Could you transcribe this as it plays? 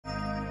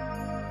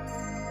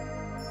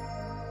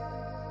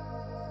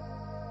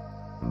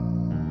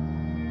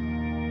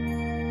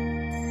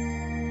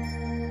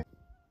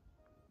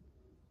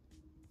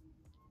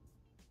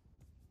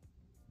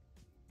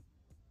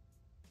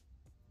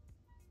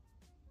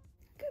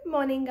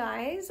Good morning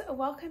guys,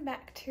 welcome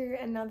back to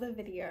another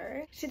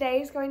video.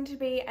 Today is going to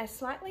be a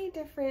slightly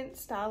different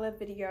style of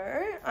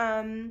video.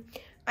 I'm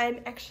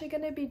actually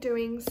going to be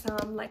doing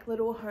some like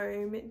little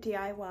home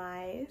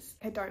DIYs.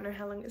 I don't know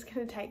how long it's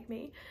going to take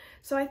me,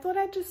 so I thought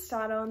I'd just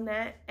start on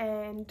that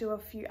and do a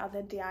few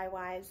other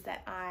DIYs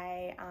that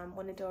I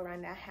want to do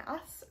around our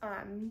house.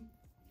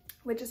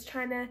 We're just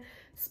trying to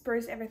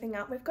spruce everything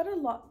up. We've got a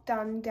lot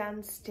done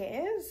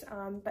downstairs,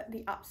 but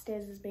the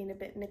upstairs has been a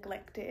bit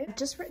neglected. I've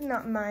just written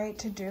up my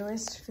to-do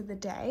list for the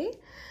day.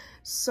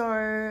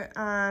 So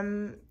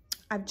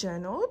I've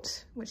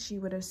journaled, which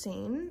you would have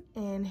seen,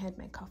 and had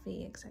my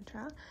coffee,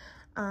 etc.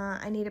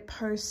 I need to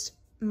post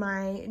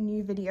my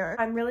new video.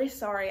 I'm really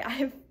sorry.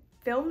 I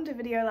filmed a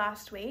video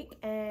last week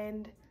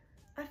and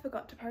I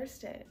forgot to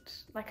post it.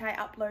 Like, I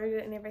uploaded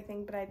it and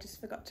everything, but I just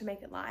forgot to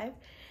make it live.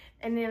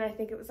 And then I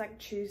think it was like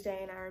Tuesday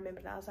and I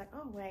remembered, I was like,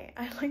 oh wait,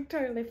 I like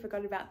totally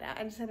forgot about that.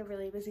 I just had a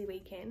really busy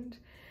weekend.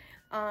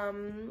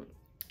 And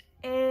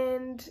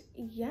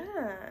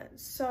yeah,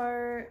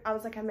 so I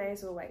was like, I may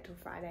as well wait till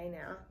Friday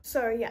now.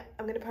 So yeah,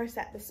 I'm gonna post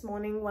that this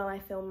morning while I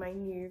film my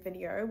new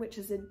video, which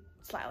is a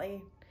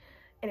slightly,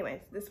 anyways,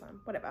 this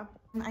one, whatever.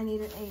 I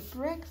need to eat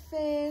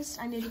breakfast.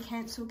 I need to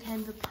cancel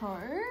Canva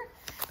Pro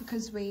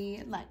because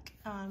we like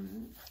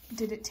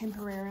did it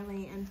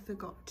temporarily and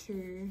forgot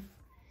to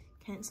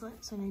cancel it,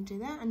 so I need to do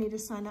that. I need to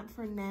sign up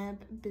for a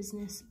NAB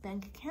business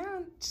bank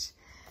account.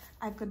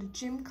 I've got a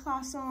gym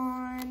class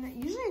on.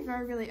 Usually I go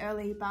really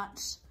early,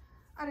 but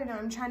I don't know,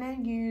 I'm trying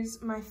to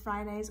use my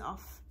Fridays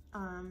off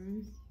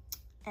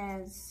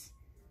as,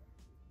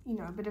 you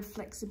know, a bit of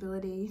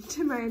flexibility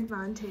to my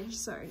advantage.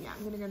 So yeah,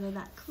 I'm gonna go to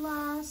that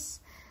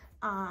class,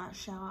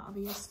 shower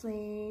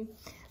obviously.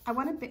 I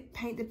want to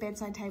paint the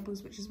bedside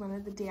tables, which is one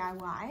of the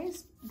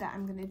DIYs that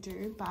I'm going to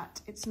do,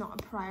 but it's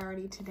not a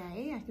priority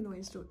today. I can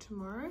always do it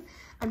tomorrow.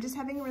 I'm just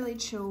having a really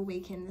chill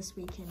weekend this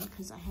weekend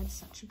because I had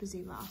such a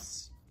busy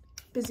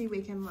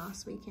weekend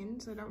last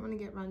weekend, so I don't want to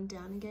get run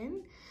down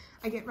again.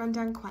 I get run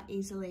down quite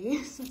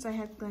easily since I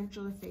had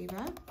glandular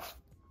fever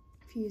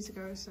a few years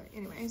ago. So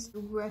anyways,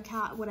 work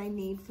out what I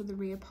need for the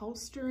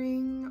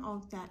reupholstering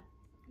of that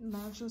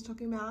lounge I was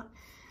talking about.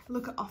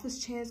 Look at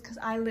office chairs, because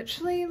I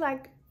literally,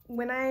 like,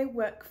 when I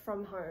work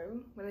from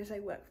home, when I say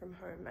work from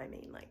home, I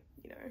mean, like,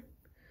 you know,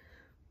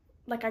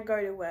 like I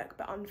go to work,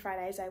 but on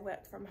Fridays I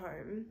work from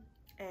home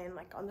and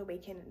like on the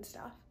weekend and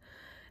stuff.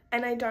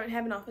 And I don't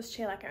have an office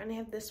chair, like I only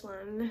have this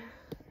one.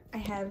 I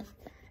have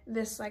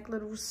this like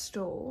little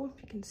stool,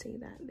 if you can see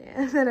that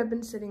there, that I've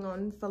been sitting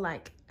on for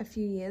like a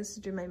few years to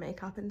do my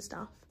makeup and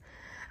stuff.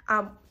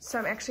 So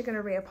I'm actually going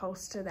to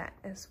reupholster that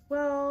as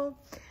well.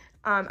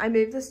 I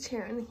moved this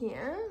chair in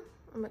here.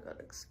 Oh my god,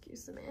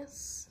 excuse the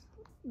mess.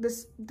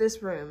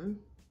 This room,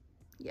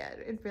 yeah,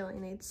 it really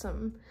needs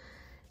some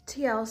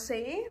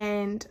TLC.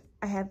 And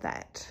I have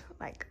that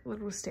like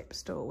little step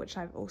stool, which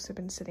I've also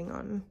been sitting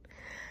on.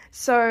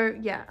 So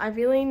yeah, I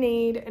really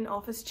need an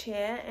office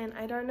chair, and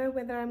I don't know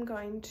whether I'm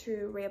going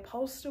to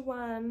reupholster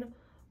one,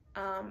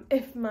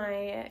 if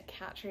my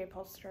couch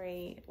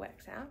reupholstery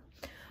works out,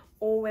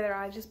 or whether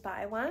I just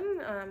buy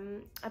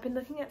one. I've been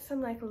looking at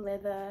some like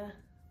leather,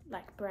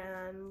 like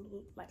brown,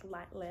 like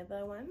light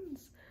leather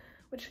ones,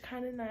 which are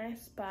kind of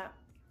nice, but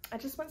I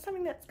just want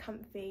something that's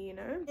comfy, you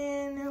know?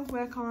 And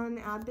work on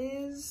our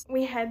biz.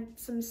 We had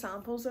some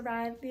samples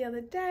arrive the other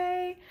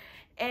day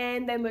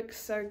and they look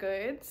so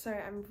good, so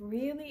I'm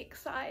really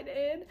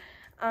excited.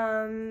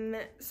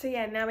 So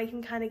yeah, now we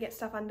can kind of get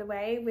stuff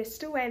underway. We're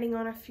still waiting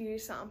on a few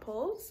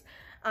samples,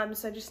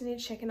 so I just need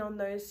to check in on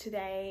those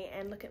today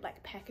and look at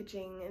like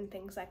packaging and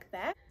things like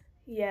that.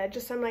 Yeah,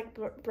 just some like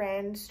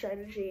brand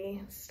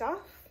strategy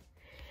stuff.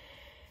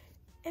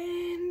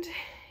 And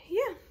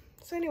yeah,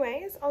 so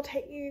anyways, I'll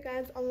take you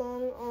guys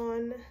along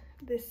on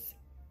this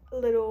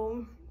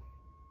little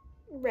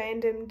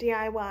random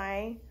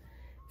DIY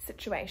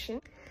situation.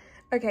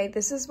 Okay,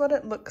 this is what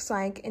it looks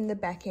like in the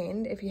back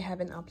end if you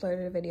haven't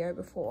uploaded a video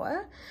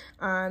before.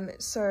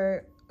 So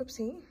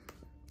oopsie.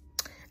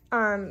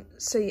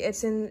 So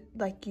it's in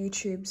like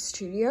YouTube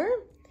Studio,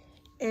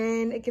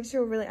 and it gives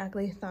you a really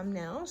ugly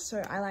thumbnail,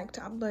 so I like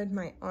to upload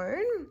my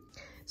own.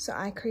 So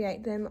I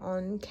create them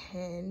on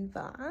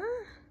Canva.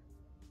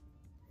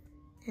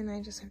 And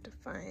I just have to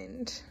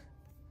find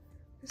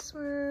this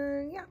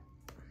one, yeah.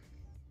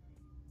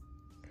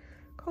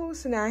 Cool,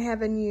 so now I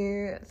have a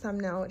new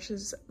thumbnail, which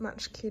is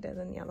much cuter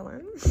than the other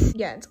one.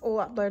 Yeah, it's all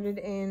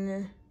uploaded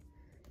in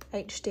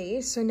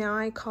HD. So now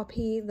I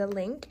copy the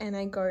link and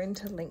I go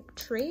into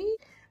Linktree.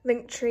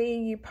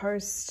 Linktree, you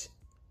post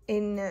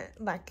in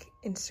like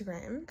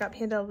Instagram. Go up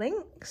here to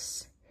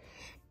links.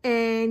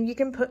 And you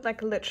can put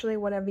like literally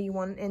whatever you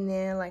want in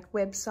there, like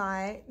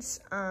websites,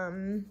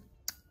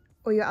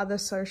 or your other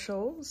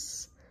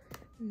socials.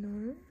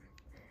 No.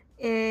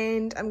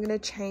 And I'm gonna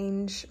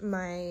change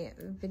my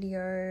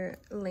video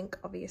link,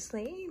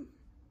 obviously,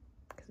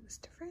 because it's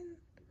different.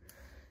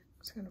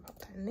 Just gonna pop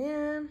that in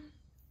there.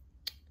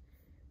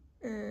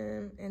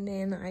 And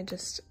then I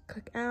just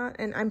click out,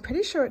 and I'm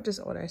pretty sure it just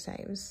auto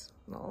saves.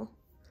 Well,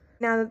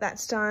 now that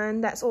that's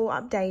done, that's all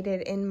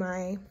updated in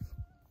my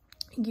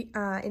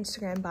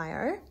Instagram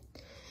bio.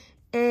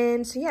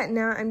 And so yeah,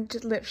 now I'm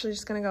just literally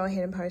just gonna go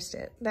ahead and post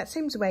it. That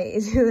seems way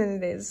easier than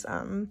it is.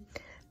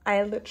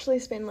 I literally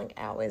spend like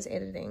hours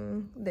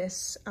editing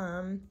this,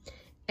 and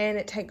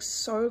it takes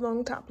so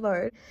long to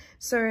upload.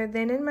 So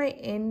then in my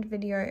end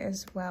video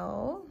as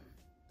well,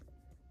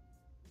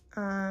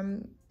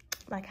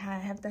 like I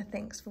have the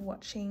thanks for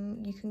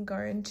watching, you can go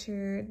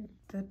into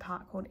the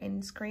part called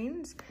end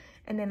screens,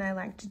 and then I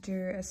like to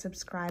do a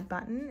subscribe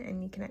button,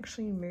 and you can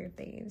actually move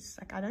these.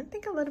 Like, I don't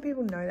think a lot of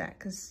people know that,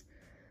 because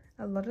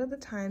a lot of the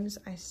times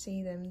I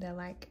see them, they're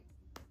like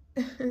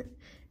in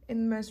the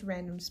most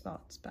random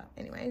spots. But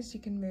anyways,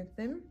 you can move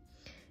them,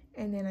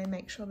 and then I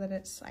make sure that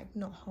it's like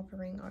not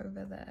hovering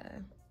over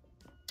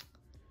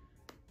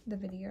the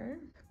video.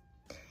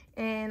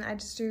 And I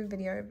just do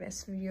video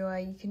best viewer.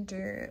 You can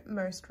do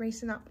most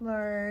recent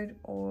upload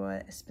or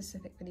a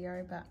specific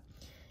video, but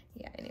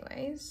yeah,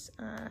 anyways,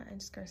 I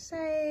just go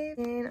save,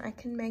 and I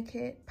can make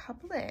it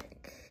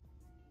public.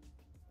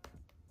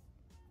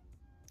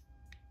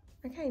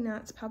 Okay, now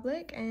it's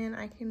public, and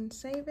I can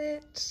save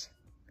it.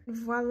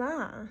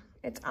 Voila,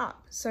 it's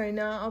up. So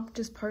now I'll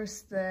just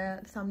post the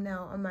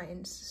thumbnail on my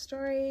Insta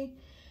story,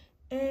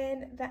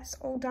 and that's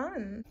all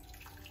done.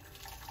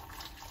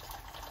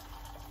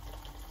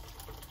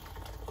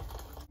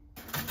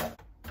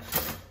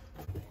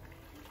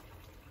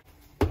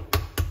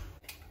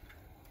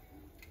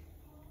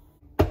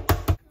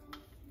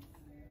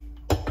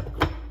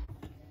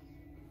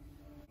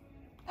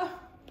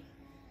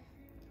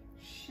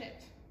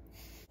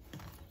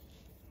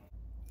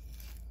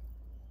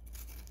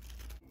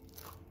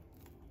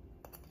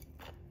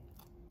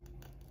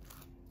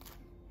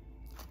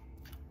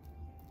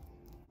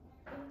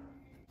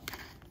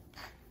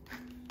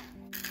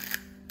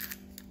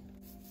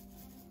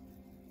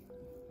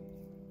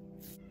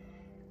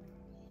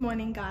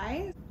 Morning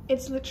guys,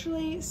 it's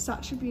literally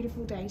such a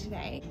beautiful day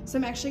today. So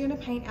I'm actually going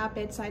to paint our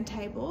bedside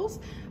tables.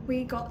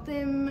 We got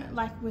them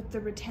like with the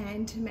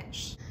rattan to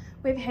match.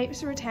 We have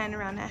heaps of rattan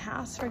around our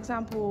house, for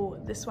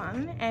example this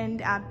one,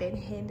 and our bed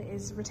head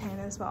is rattan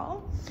as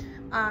well.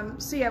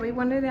 So yeah, we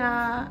wanted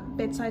our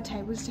bedside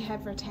tables to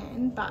have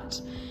rattan,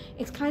 but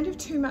it's kind of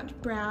too much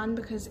brown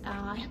because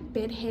our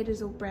bed head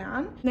is all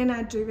brown. And then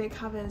our duvet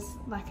covers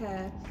like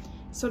a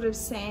sort of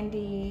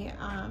sandy,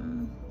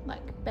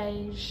 like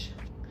beige,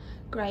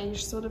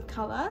 greyish sort of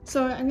colour.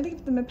 So I'm gonna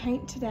give them a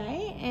paint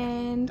today,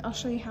 and I'll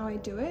show you how I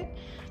do it.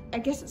 I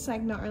guess it's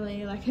like not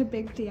really like a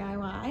big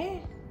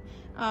DIY,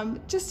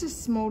 just a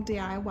small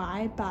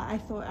DIY, but I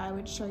thought I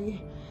would show you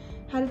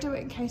how to do it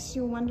in case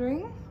you're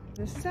wondering.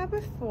 This is our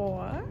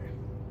before.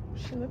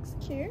 She looks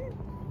cute.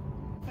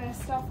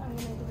 First off, I'm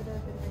gonna give it a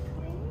bit of a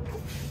clean.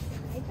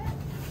 Like that.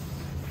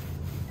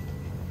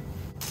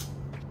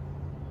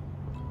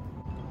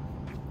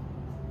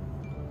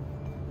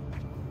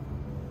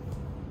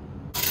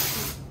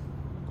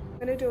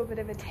 I'm gonna do a bit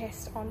of a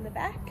test on the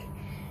back,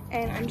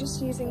 and I'm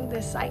just using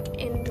this like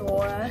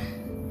indoor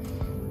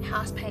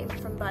house paint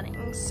from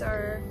Bunnings,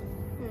 so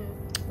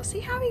we'll see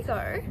how we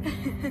go.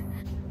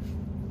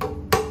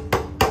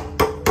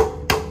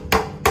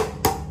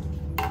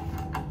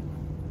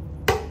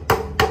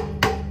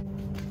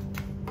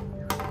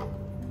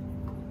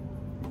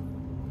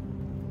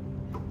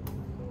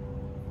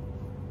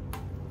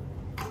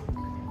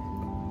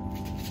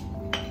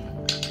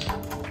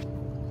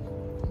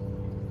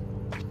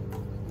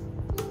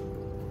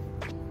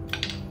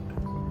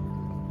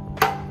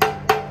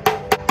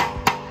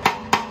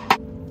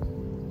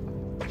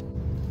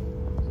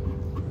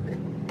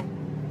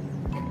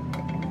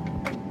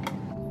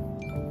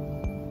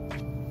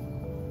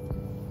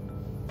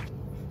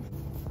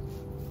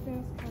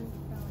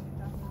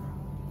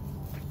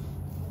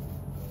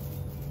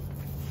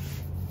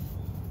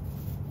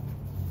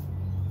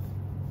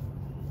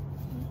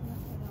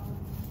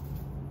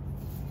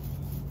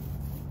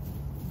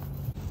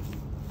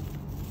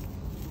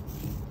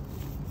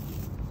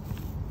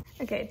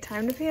 Okay,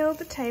 time to peel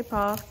the tape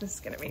off. This is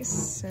gonna be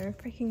so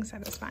freaking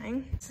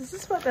satisfying. So this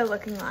is what they're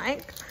looking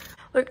like.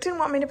 Luke didn't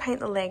want me to paint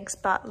the legs,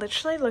 but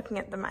literally looking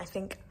at them, I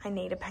think I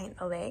need to paint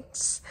the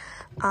legs.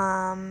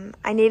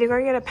 I need to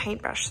go get a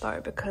paintbrush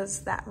though,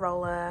 because that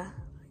roller,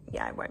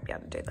 yeah, I won't be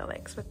able to do the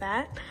legs with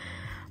that.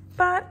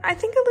 But I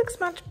think it looks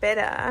much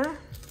better.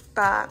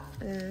 But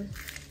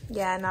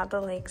yeah, now the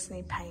legs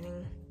need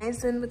painting. And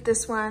then with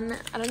this one,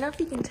 I don't know if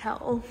you can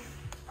tell,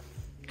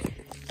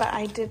 but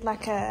I did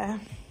like a,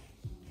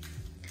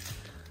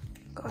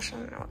 gosh, I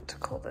don't know what to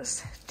call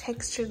this,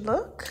 textured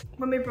look.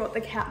 When we brought the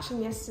couch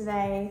in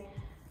yesterday,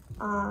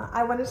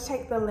 I wanted to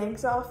take the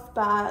legs off,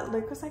 but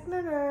Luke was like, no,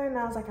 and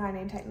I was like, I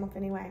need to take them off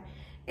anyway.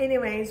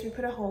 Anyways, we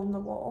put a hole in the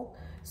wall.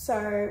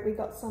 So we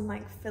got some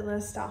like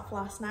filler stuff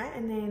last night,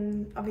 and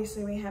then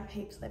obviously we have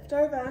heaps left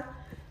over.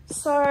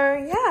 So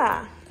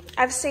yeah,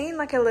 I've seen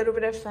like a little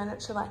bit of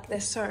furniture like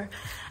this. So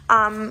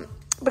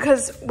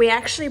because we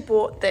actually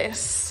bought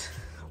this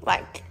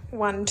like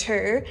 1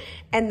 too,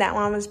 and that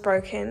one was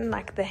broken,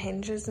 like the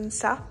hinges and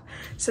stuff,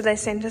 so they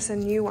sent us a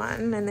new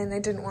one, and then they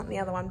didn't want the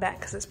other one back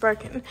because it's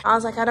broken. I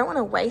was like, I don't want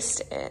to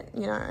waste it,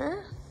 you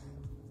know,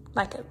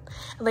 like at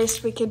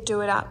least we could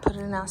do it up, put it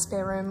in our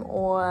spare room,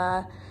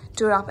 or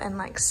do it up and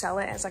like sell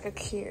it as like a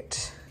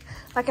cute,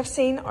 like I've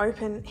seen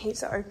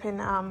heaps of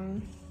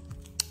open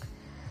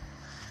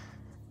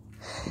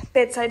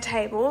bedside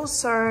tables.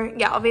 So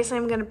yeah, obviously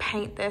I'm going to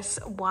paint this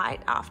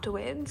white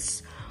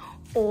afterwards,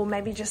 or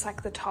maybe just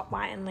like the top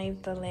white and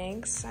leave the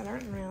legs. I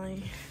don't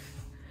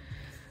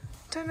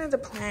know the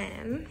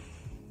plan.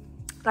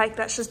 Like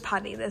that's just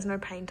putty, there's no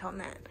paint on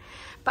that,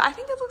 but I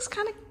think it looks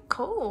kind of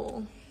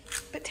cool,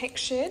 bit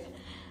textured.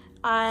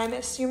 I'm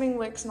assuming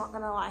Luke's not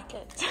gonna like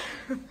it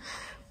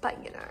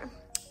but you know,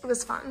 it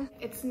was fun.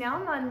 It's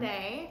now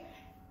Monday,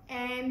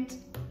 and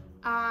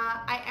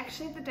I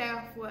actually had the day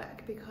off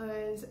work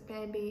because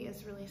Bambi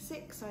is really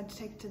sick, so I had to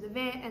take her to the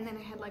vet, and then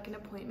I had like an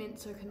appointment,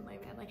 so I couldn't leave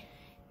early.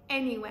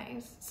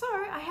 Anyways, so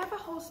I have a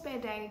whole spare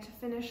day to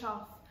finish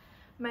off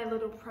my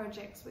little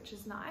projects, which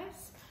is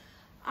nice.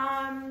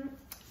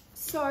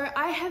 So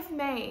I have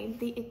made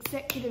the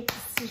executive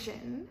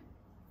decision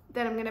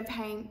that I'm gonna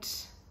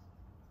paint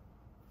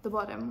the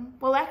bottom.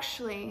 Well,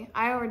 actually,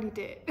 I already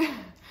did,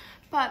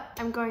 but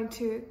I'm going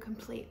to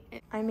complete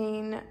it. I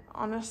mean,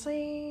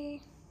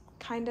 honestly,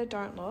 kinda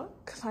don't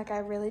look like I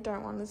really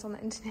don't want this on the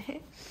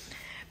internet,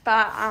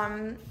 but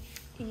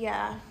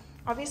yeah,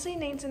 obviously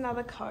needs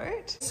another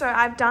coat. So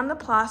I've done the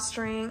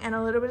plastering and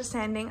a little bit of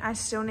sanding. I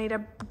still need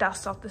to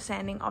dust off the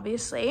sanding,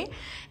 obviously,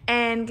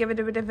 and give it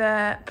a bit of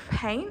a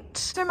paint.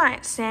 So I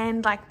might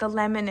sand like the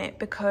laminate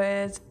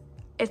because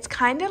it's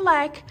kind of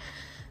like,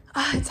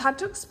 it's hard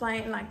to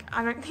explain. Like,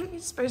 I don't think you're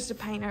supposed to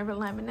paint over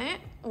laminate,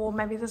 or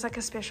maybe there's like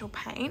a special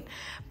paint,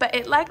 but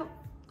it like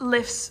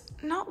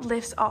not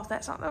lifts off,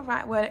 that's not the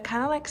right word. It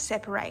kind of like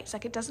separates,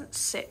 like it doesn't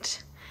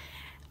sit.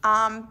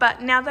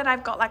 But now that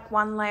I've got like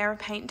one layer of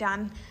paint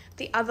done,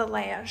 the other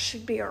layer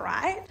should be all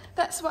right.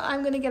 That's what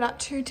I'm gonna get up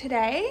to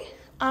today.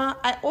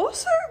 I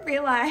also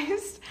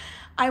realized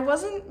I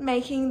wasn't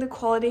making the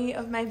quality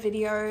of my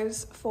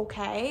videos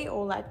 4K,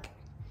 or like,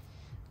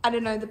 I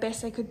don't know, the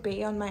best they could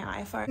be on my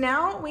iPhone.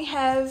 Now we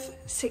have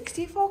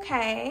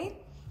 64K.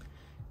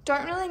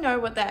 Don't really know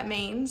what that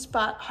means,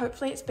 but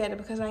hopefully it's better,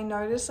 because I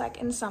noticed like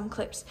in some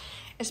clips,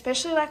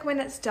 especially like when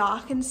it's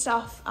dark and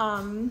stuff,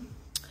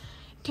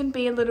 can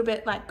be a little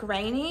bit like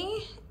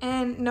grainy,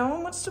 and no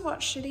one wants to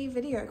watch shitty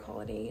video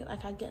quality.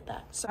 Like, I get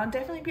that. So I'll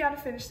definitely be able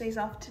to finish these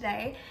off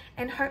today,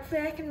 and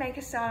hopefully I can make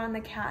a start on the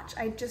couch.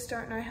 I just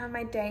don't know how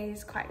my day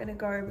is quite gonna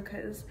go,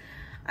 because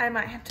I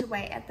might have to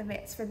wait at the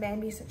vet's for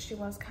Bambi, since she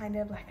was kind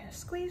of like a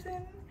squeeze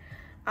in.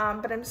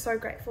 But I'm so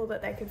grateful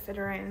that they could fit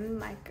her in,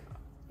 like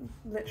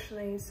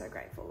literally so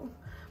grateful.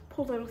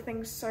 Poor little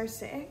thing's so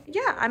sick.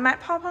 Yeah, I might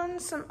pop on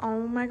some,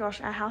 oh my gosh,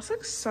 our house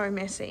looks so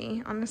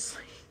messy,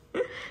 honestly.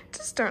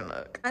 Just don't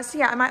look. So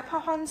yeah, I might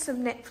pop on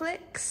some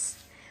Netflix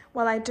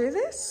while I do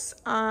this,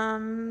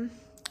 and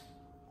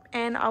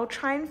I'll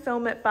try and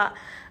film it, but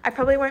I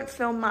probably won't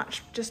film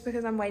much just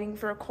because I'm waiting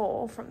for a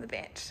call from the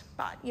vet,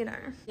 but you know.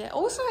 Yeah,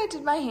 also I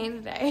did my hair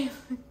today.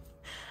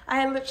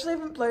 I literally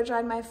haven't blow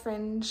dried my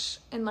fringe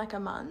in like a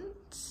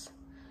month.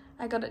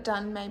 I got it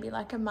done maybe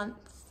like a month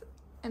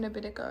and a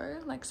bit ago,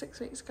 like 6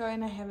 weeks ago,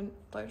 and I haven't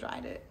blow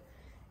dried it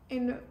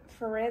in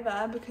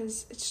forever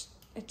because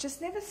it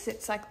just never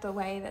sits like the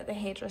way that the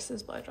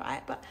hairdressers blow dry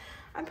it. But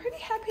I'm pretty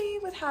happy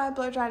with how I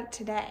blow dried it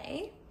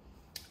today.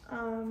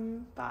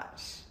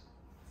 But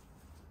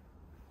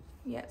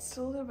yeah, it's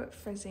still a little bit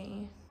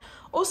frizzy.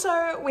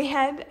 Also, we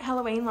had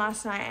Halloween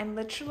last night, and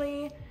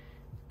literally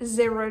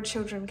 0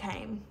 children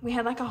came. We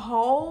had like a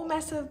whole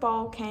massive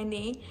bowl of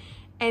candy,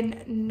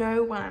 and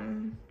no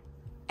one,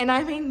 and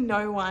I mean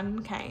no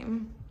one,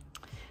 came.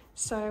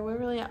 So we're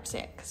really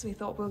upset because we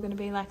thought we were going to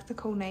be like the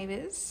cool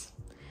neighbors.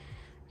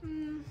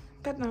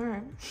 But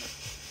no.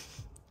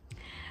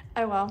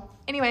 Oh well.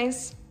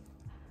 Anyways,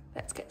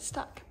 let's get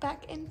stuck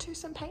back into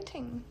some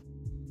painting.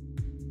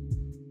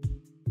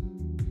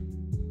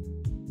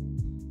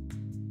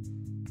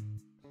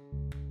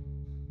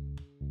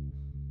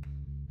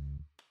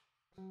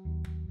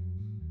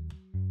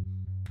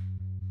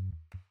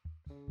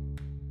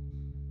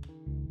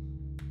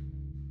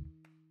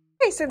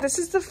 Okay, so this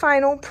is the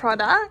final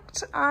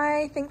product.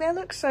 I think they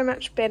look so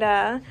much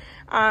better.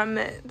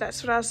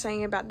 That's what I was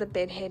saying about the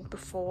bed head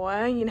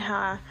before. You know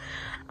how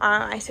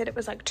I said it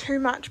was like too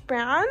much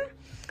brown?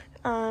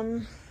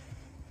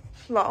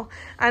 Well,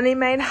 I only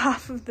made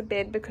half of the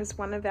bed because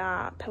one of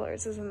our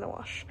pillows is in the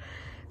wash,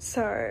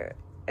 so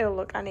it'll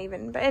look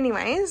uneven. But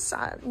anyways,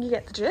 you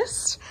get the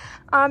gist.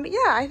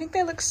 Yeah, I think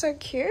they look so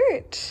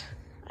cute.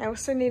 I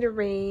also need to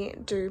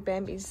redo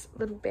Bambi's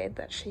little bed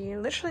that she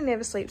literally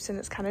never sleeps in.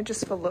 It's kind of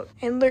just for look.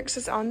 And Luke's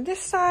is on this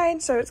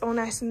side, so it's all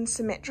nice and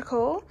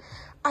symmetrical.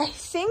 I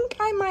think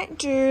I might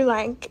do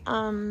like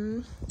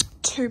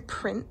 2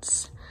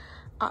 prints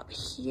up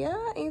here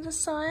either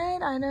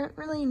side. I don't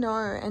really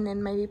know. And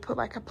then maybe put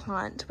like a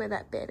plant where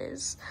that bed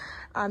is.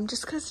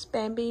 Just because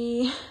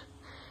Bambi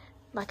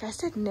like I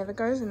said, never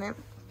goes in it.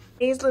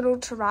 These little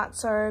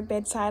terrazzo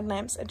bedside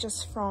lamps are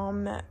just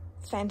from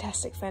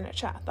Fantastic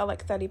Furniture. They're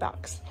like 30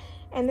 bucks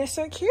and they're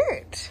so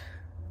cute.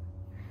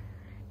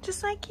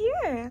 Just like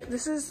you.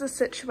 This is the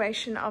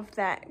situation of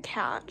that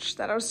couch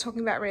that I was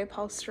talking about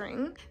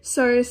reupholstering.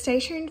 So stay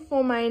tuned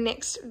for my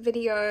next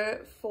video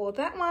for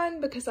that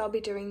one, because I'll be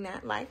doing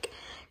that like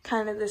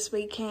kind of this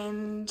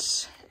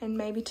weekend and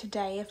maybe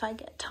today if I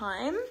get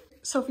time.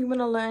 So if you want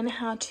to learn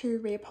how to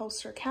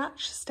reupholster a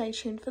couch, stay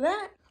tuned for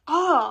that.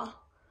 Oh,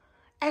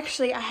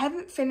 actually I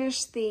haven't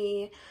finished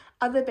the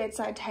other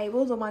bedside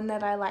table, the one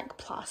that I like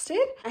plastered.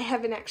 I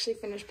haven't actually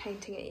finished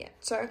painting it yet,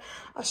 so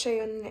I'll show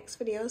you in the next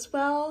video as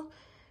well.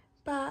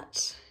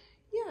 But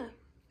yeah,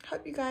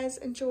 hope you guys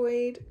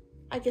enjoyed.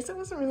 I guess it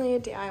wasn't really a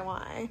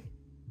DIY,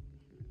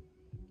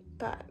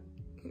 but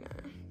you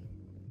know.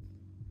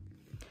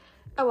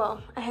 Oh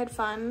well, I had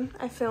fun,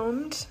 I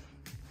filmed,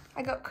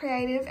 I got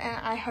creative,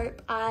 and I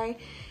hope I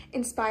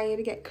inspire you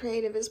to get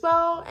creative as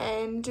well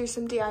and do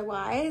some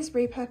DIYs.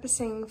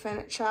 Repurposing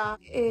furniture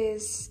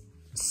is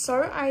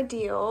so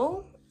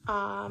ideal,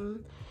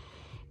 and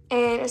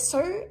it's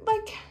so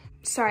like,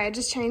 sorry, I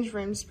just changed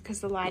rooms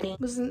because the lighting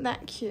wasn't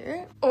that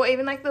cute. Or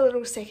even like the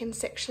little second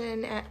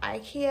section at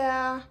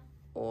IKEA,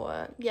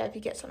 or yeah, if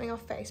you get something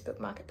off Facebook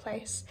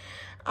Marketplace,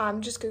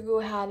 just Google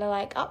how to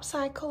like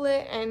upcycle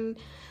it. And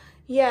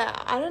yeah,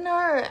 I don't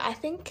know, I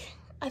think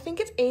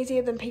it's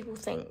easier than people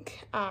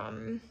think.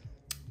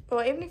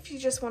 Or even if you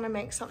just want to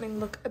make something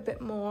look a bit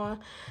more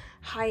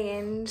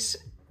high-end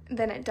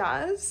than it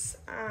does,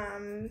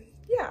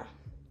 yeah,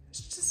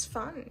 it's just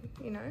fun,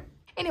 you know.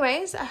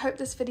 Anyways, I hope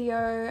this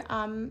video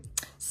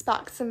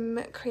sparked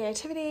some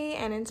creativity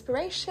and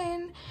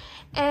inspiration,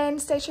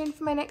 and stay tuned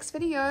for my next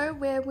video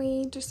where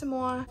we do some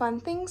more fun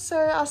things. So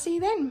I'll see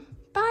you then.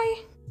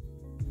 Bye.